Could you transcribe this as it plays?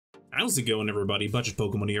How's it going, everybody? Budget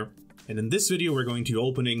Pokemon here, and in this video we're going to be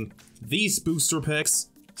opening these booster packs.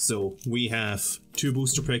 So we have 2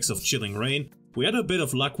 booster packs of Chilling Reign. We had a bit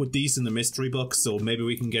of luck with these in the mystery box, so maybe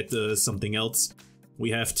we can get something else.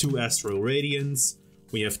 We have 2 Astral Radiance,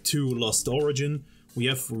 we have 2 Lost Origin, we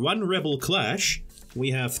have 1 Rebel Clash,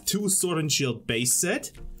 we have 2 Sword and Shield base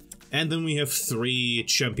set, and then we have 3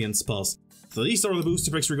 Champions Pass. So these are the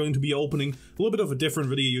booster packs we're going to be opening. A little bit of a different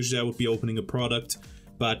video. Usually I would be opening a product.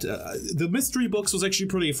 But the mystery box was actually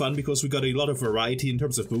pretty fun because we got a lot of variety in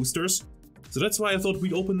terms of boosters. So that's why I thought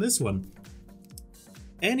we'd open this one.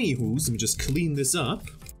 Anywho, let me just clean this up.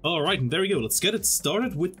 Alright, and there we go. Let's get it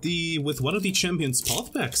started with one of the Champions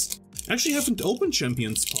Path packs. I actually haven't opened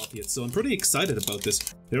Champions Path yet, so I'm pretty excited about this.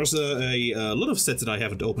 There's a lot of sets that I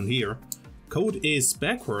haven't opened here. Code is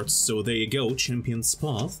backwards, so there you go, Champions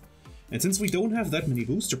Path. And since we don't have that many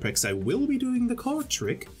booster packs, I will be doing the card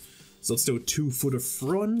trick. So let's do 2 for the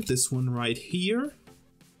front, this one right here.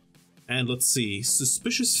 And let's see,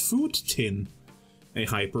 Suspicious Food Tin, a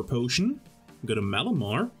Hyper Potion, we got a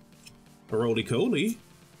Malamar, a Roly-Coly,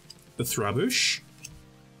 a Thrabush,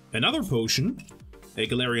 another Potion, a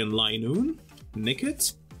Galarian Linoon,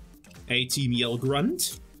 Nickit, a Team Yell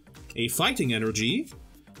Grunt, a Fighting Energy,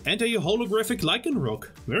 and a Holographic Lycanroc.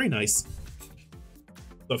 Very nice.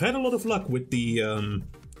 I've had a lot of luck with the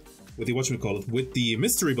with the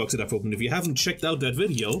mystery box that I've opened. If you haven't checked out that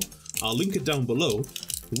video, I'll link it down below.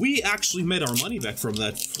 We actually made our money back from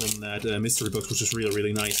that mystery box, which is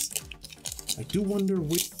really nice. I do wonder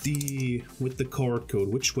with the card code,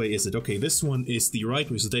 which way is it? Okay, this one is the right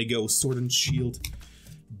way, so there you go, Sword and Shield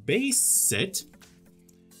base set.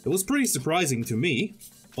 It was pretty surprising to me,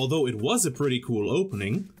 although it was a pretty cool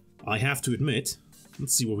opening, I have to admit.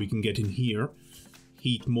 Let's see what we can get in here.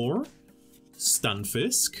 Heatmore,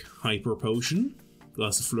 Stunfisk, Hyper Potion,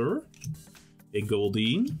 Gossifleur, a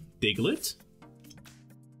Goldeen, Diglett,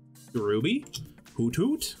 Ruby,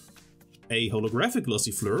 Hoothoot, a Holographic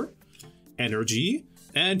Gossifleur, Energy,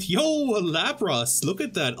 and yo, a Lapras! Look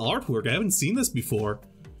at that artwork, I haven't seen this before.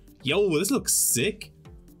 Yo, this looks sick.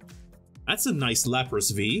 That's a nice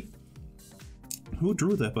Lapras V. Who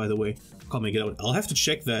drew that, by the way? Can't make it out. I'll have to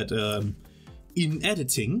check that in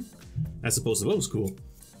editing. I suppose it was cool.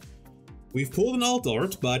 We've pulled an alt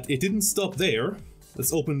art, but it didn't stop there.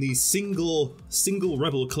 Let's open the single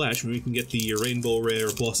Rebel Clash where we can get the Rainbow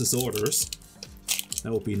Rare Boss's orders.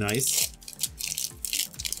 That would be nice.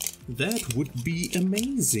 That would be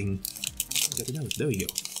amazing. There we go.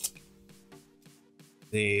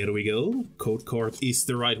 There we go. Code card is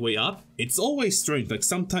the right way up. It's always strange, like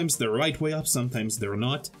sometimes they're right way up, sometimes they're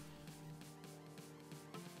not.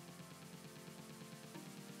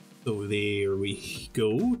 So there we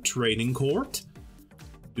go, Training Court,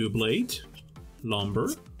 Doublade, Lumber,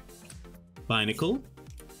 Binacle,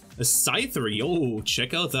 a Scyther. Yo,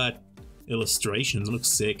 check out that illustration, it looks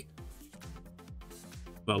sick.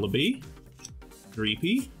 Vullaby,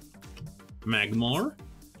 Dreepy, Magmar,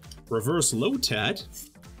 Reverse Lotad,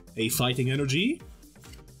 a Fighting Energy,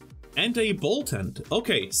 and a Boltund.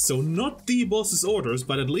 Okay, so not the boss's orders,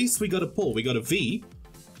 but at least we got a pull, we got a V.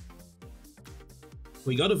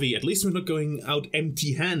 We got a V, at least we're not going out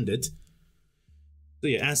empty-handed. So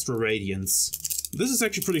yeah, Astral Radiance. This is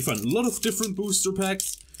actually pretty fun. A lot of different booster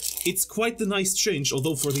packs. It's quite the nice change,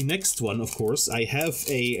 although for the next one, of course, I have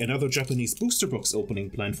another Japanese booster box opening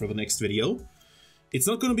planned for the next video. It's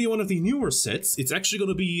not going to be one of the newer sets. It's actually going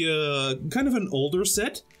to be kind of an older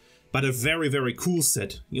set, but a very cool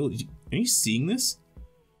set. Yo, are you seeing this?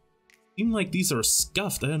 Seem like these are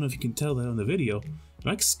scuffed. I don't know if you can tell that on the video.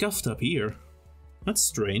 They're like scuffed up here. That's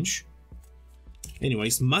strange.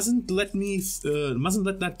 Anyways, mustn't let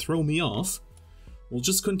that throw me off. We'll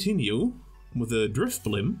just continue with a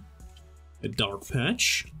Drifblim, a Dark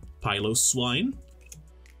Patch, Piloswine,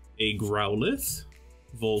 a Growlithe,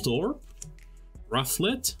 Voltorb,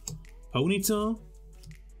 Rufflet, Ponyta,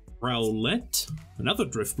 Rowlet, another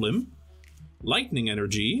Drifblim, Lightning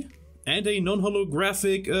Energy, and a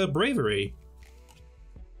non-holographic Braviary.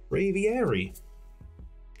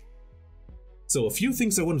 So a few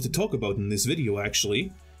things I wanted to talk about in this video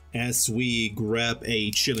actually, as we grab a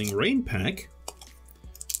Chilling Reign pack.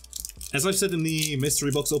 As I've said in the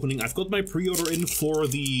mystery box opening, I've got my pre-order in for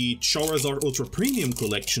the Charizard Ultra Premium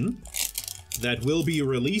collection that will be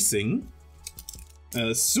releasing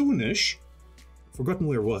soonish. Forgotten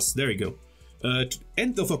where it was, there you go.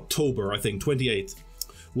 End of October, I think, 28th.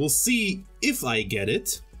 We'll see if I get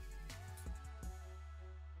it.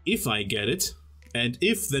 If I get it, and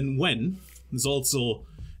if then when.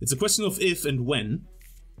 It's a question of if and when.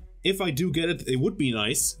 If I do get it, it would be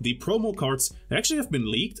nice. The promo cards actually have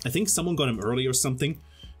been leaked. I think someone got them early or something.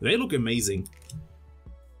 They look amazing.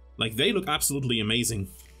 Like, they look absolutely amazing.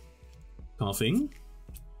 Coughing.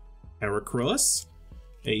 Heracross.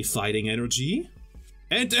 A Fighting Energy.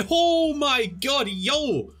 And, oh my god,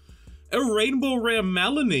 yo! A Rainbow Rare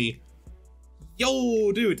Melanie.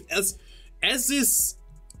 Yo, dude, as is,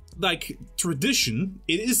 like, tradition,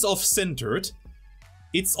 it is off-centered.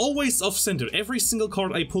 It's always off-centered. Every single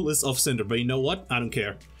card I pull is off-centered, but you know what? I don't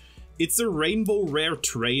care. It's a Rainbow Rare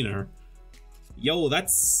Trainer. Yo,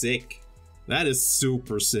 that's sick. That is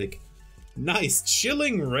super sick. Nice.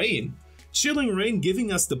 Chilling Rain. Chilling Rain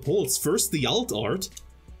giving us the pulls. First the alt art,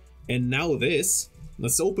 and now this.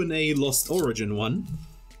 Let's open a Lost Origin one.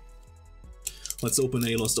 Let's open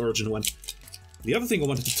a Lost Origin one. The other thing I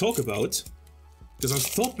wanted to talk about, because I've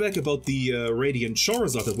thought back about the Radiant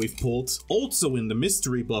Charizard that we've pulled, also in the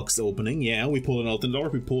mystery box opening. Yeah, we pulled an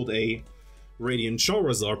Altendorf, we pulled a Radiant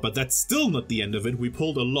Charizard, but that's still not the end of it. We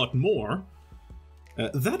pulled a lot more.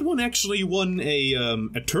 That one actually won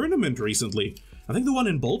a tournament recently. I think the one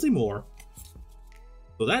in Baltimore.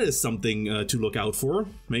 So that is something to look out for.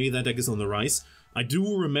 Maybe that deck is on the rise. I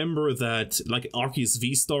do remember that, like, Arceus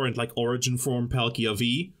V-Star and, like, Origin Form Palkia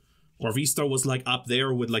V, or V-Star was, like, up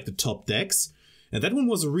there with, like, the top decks. And that one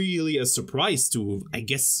was really a surprise to, I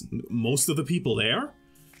guess, most of the people there.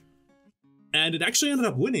 And it actually ended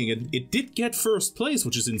up winning, and it did get first place,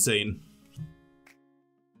 which is insane.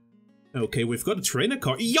 Okay, we've got a trainer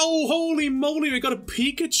card. Yo, holy moly, we got a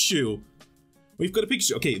Pikachu! We've got a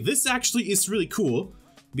Pikachu. Okay, this actually is really cool,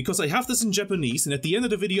 because I have this in Japanese, and at the end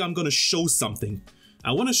of the video I'm gonna show something.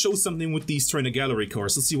 I want to show something with these trainer gallery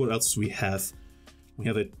cards. Let's see what else we have. We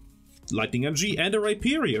have a Lightning Energy and a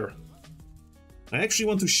Rhyperior. I actually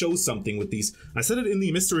want to show something with these. I said it in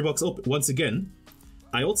the mystery box once again.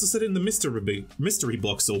 I also said it in the mystery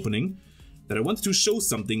box opening that I wanted to show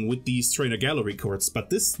something with these trainer gallery cards, but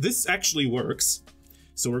this actually works.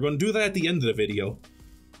 So we're going to do that at the end of the video.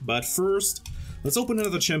 But first, let's open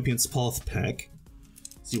another Champion's Path pack.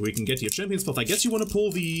 See where we can get here. Champion's Path. I guess you want to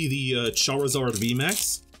pull the Charizard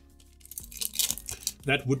VMAX.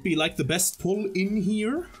 That would be like the best pull in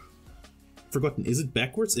here. Forgotten, is it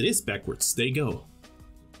backwards? It is backwards. There you go.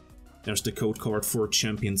 There's the code card for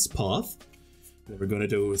Champion's Path. Then we're gonna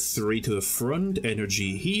do 3 to the front,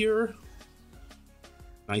 energy here.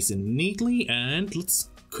 Nice and neatly, and let's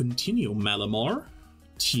continue. Malamar,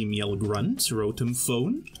 Team Yell Grunt, Rotom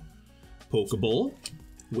Phone, Pokeball,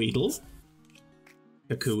 Weedle,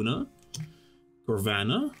 Kakuna,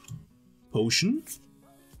 Corvana, Potion,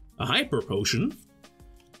 a Hyper Potion,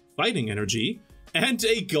 Fighting Energy, and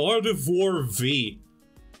a Gardevoir V.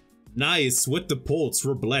 Nice, with the pulls,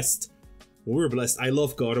 we're blessed. We're blessed. I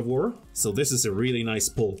love Gardevoir, so this is a really nice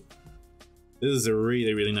pull. This is a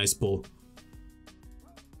really, really nice pull.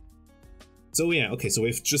 So yeah, okay, so we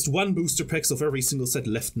have just one booster packs of every single set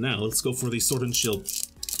left now. Let's go for the Sword and Shield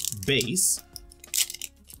base.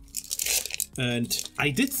 And I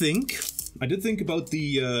did think about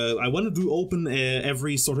the, I wanted to open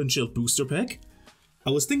every Sword and Shield booster pack. I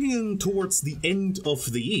was thinking towards the end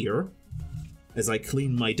of the year, as I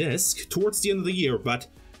clean my desk, towards the end of the year, but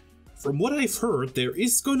from what I've heard, there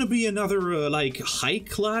is going to be another, like,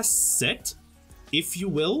 high-class set, if you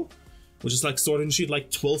will, which is like Sword and Shield, like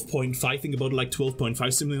 12.5, think about it, like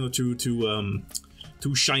 12.5, similar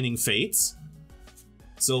to Shining Fates.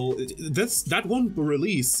 So that won't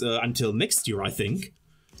release until next year, I think.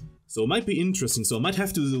 So it might be interesting, so I might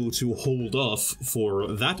have to hold off for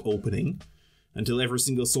that opening until every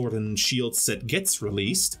single Sword and Shield set gets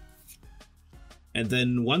released. And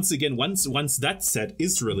then once again, once that set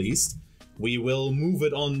is released, we will move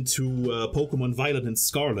it on to Pokemon Violet and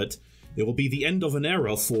Scarlet. It will be the end of an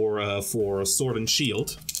era for Sword and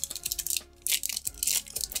Shield.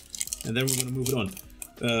 And then we're gonna move it on.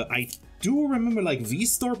 I do remember, like,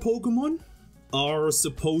 V-Star Pokemon are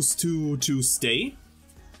supposed to stay.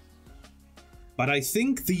 But I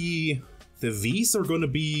think the Vs are gonna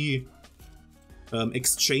be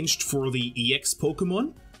exchanged for the EX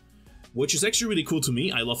Pokemon, which is actually really cool to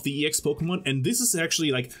me. I love the EX Pokemon, and this is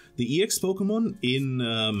actually, like, the EX Pokemon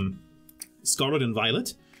in Scarlet and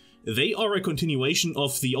Violet. They are a continuation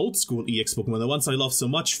of the old school EX Pokemon, the ones I love so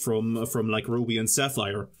much from like Ruby and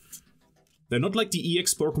Sapphire. They're not like the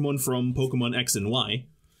EX Pokemon from Pokemon X and Y,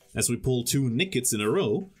 as we pull 2 Nickets in a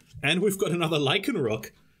row, and we've got another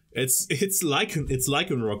Lycanroc. It's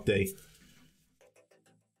Lycanroc Day.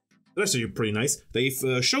 That's actually pretty nice.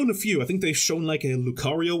 They've shown a few. I think they've shown like a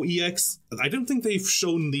Lucario EX. I don't think they've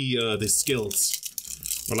shown the skills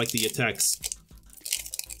or like the attacks.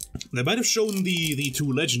 They might have shown the 2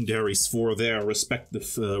 legendaries for their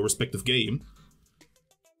respective game.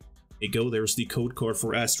 There you go, there's the code card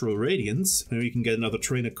for Astral Radiance. And we can get another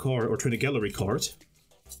trainer card, or trainer gallery card.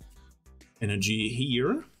 Energy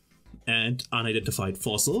here. And unidentified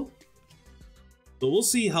fossil. So we'll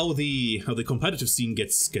see how the competitive scene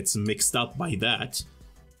gets mixed up by that.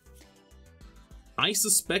 I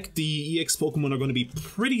suspect the EX Pokemon are going to be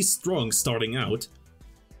pretty strong starting out.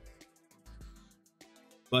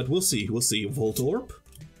 But we'll see, Voltorb,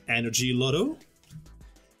 Energy Lotto,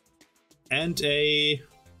 and a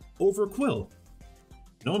Overquill.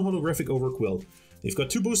 Non-holographic Overquill. They've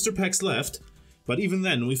got 2 booster packs left, but even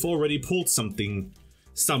then we've already pulled some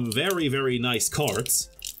very, very nice cards.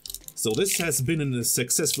 So this has been a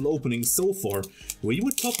successful opening so far. We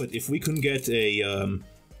would top it if we can get a,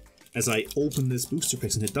 as I open this booster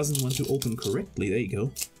pack and it doesn't want to open correctly. There you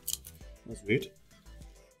go. That's weird.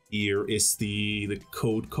 Here is the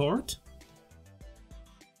code card.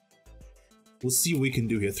 We'll see what we can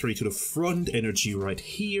do here. 3 to the front, energy right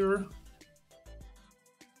here.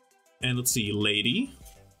 And let's see, Lady,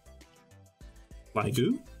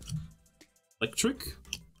 Baidu, Electric,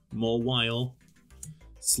 Mawile,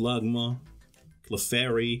 Slugma,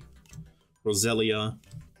 Clefairy, Roselia,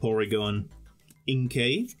 Porygon,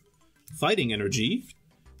 Inkay, Fighting Energy,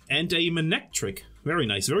 and a Manectric. Very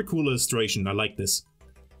nice, very cool illustration. I like this.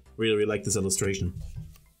 Really like this illustration.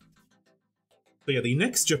 So yeah, the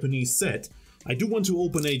next Japanese set, I do want to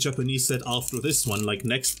open a Japanese set after this one, like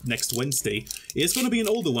next Wednesday. It's going to be an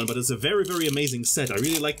older one, but it's a very, very amazing set. I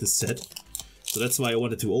really like this set. So that's why I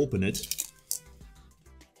wanted to open it.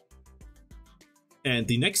 And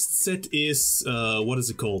the next set is, what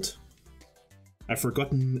is it called? I've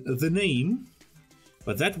forgotten the name.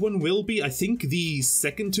 But that one will be, I think, the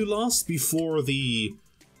second to last before the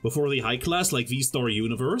high class, like V-Star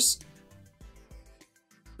Universe.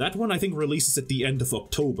 That one, I think, releases at the end of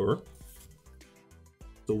October.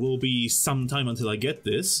 So will be some time until I get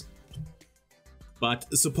this. But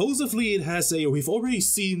supposedly it has a... We've already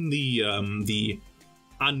seen the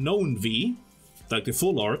Unknown V, like the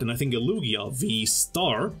full art, and I think a Lugia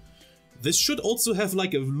V-Star. This should also have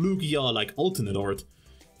like a Lugia, like, alternate art.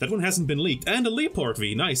 That one hasn't been leaked. And a Leopard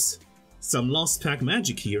V, nice. Some Lost Pack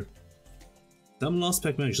magic here. Some Lost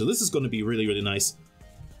Pack magic. So this is going to be really, really nice.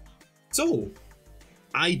 So,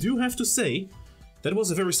 I do have to say, that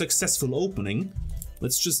was a very successful opening.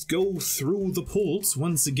 Let's just go through the pulls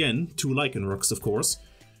once again. 2 Lycanrocs, of course.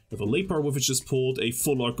 We have a Leopard which just pulled, a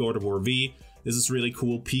full art Gardevoir V. This is really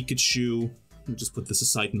cool. Pikachu. We'll just put this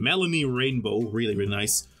aside. Melanie Rainbow, really, really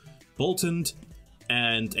nice. Boltund,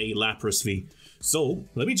 and a Lapras V. So,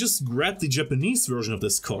 let me just grab the Japanese version of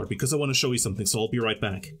this card, because I want to show you something, so I'll be right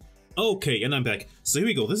back. Okay, and I'm back. So here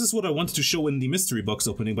we go. This is what I wanted to show in the mystery box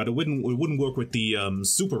opening, but it wouldn't work with the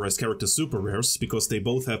super rares character super rares, because they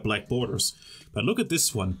both have black borders. But look at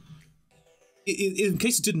this one. In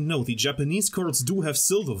case you didn't know, the Japanese cards do have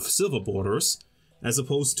silver borders, as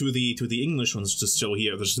opposed to the English ones just show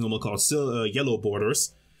here. There's normal cards, yellow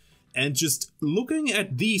borders. And just looking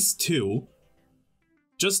at these two,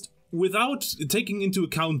 just without taking into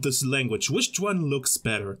account this language, which one looks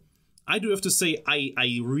better? I do have to say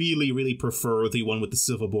I really, really prefer the one with the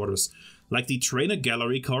silver borders. Like, the Trainer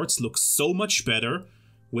Gallery cards look so much better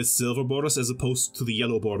with silver borders as opposed to the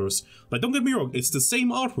yellow borders. But don't get me wrong, it's the same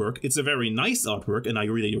artwork, it's a very nice artwork, and I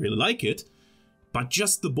really, really like it. But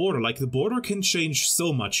just the border, like, the border can change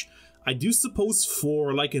so much. I do suppose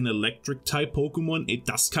for, like, an electric type Pokemon, it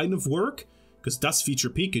does kind of work, because it does feature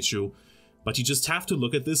Pikachu. But you just have to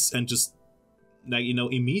look at this and just, like, you know,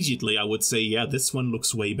 immediately I would say, yeah, this one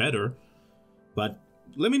looks way better. But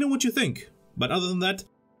let me know what you think. But other than that,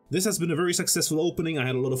 this has been a very successful opening. I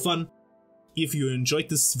had a lot of fun. If you enjoyed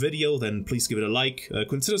this video, then please give it a like.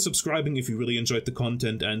 Consider subscribing if you really enjoyed the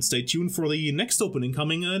content, and stay tuned for the next opening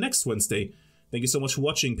coming next Wednesday. Thank you so much for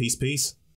watching. Peace, peace.